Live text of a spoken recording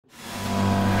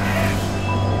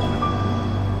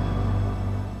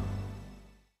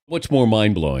What's more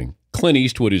mind-blowing? Clint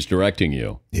Eastwood is directing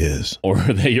you. Yes. Or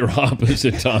are they your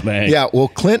opposite, Tom Hanks? Yeah, well,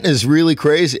 Clint is really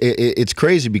crazy. It's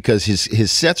crazy because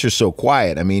his sets are so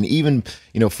quiet. I mean, even,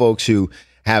 folks who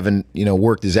haven't,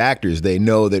 worked as actors, they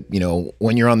know that,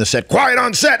 when you're on the set, quiet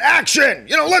on set, action,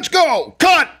 let's go,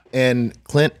 cut. And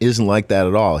Clint isn't like that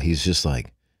at all. He's just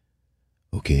like,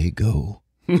 okay, go.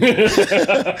 What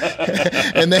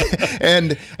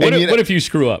if you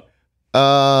screw up?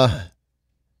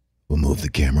 We'll move the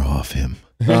camera off him.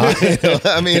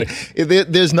 I mean,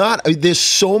 there's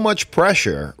so much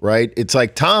pressure, right? It's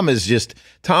like Tom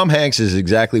Hanks is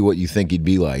exactly what you think he'd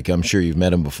be like. I'm sure you've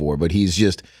met him before, but he's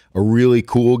just a really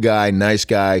cool guy, nice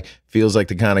guy, feels like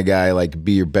the kind of guy like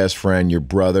be your best friend, your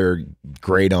brother,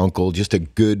 great uncle, just a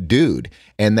good dude.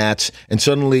 And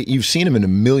suddenly you've seen him in a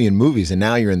million movies and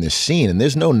now you're in this scene and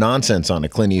there's no nonsense on a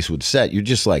Clint Eastwood set. You're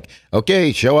just like,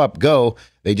 okay, show up, go.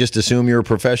 They just assume you're a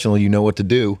professional, you know what to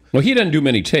do. Well, he doesn't do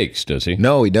many takes, does he?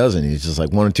 No, he doesn't. He's just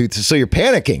like 1 or 2. So you're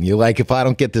panicking. You're like, if I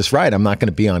don't get this right, I'm not going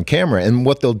to be on camera. And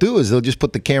what they'll do is they'll just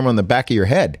put the camera on the back of your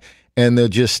head. And they'll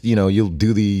just, you'll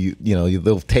do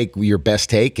they'll take your best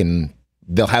take and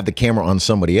they'll have the camera on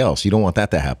somebody else. You don't want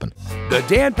that to happen. The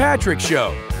Dan Patrick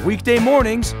Show, weekday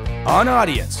mornings on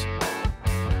Audience.